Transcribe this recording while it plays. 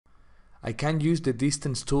I can use the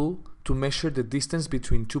distance tool to measure the distance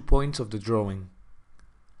between 2 points of the drawing.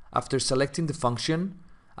 After selecting the function,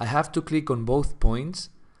 I have to click on both points,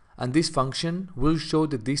 and this function will show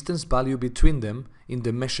the distance value between them in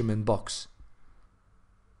the measurement box.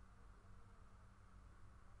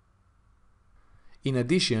 In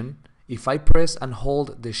addition, if I press and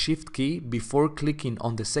hold the Shift key before clicking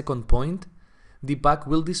on the second point, Dibac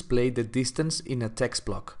will display the distance in a text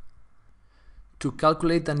block. To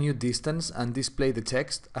calculate a new distance and display the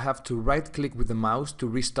text, I have to right-click with the mouse to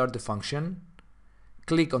restart the function,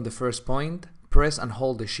 click on the first point, press and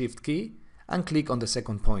hold the Shift key, and click on the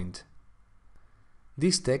second point.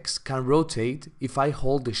 This text can rotate if I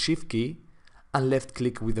hold the Shift key and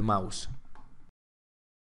left-click with the mouse.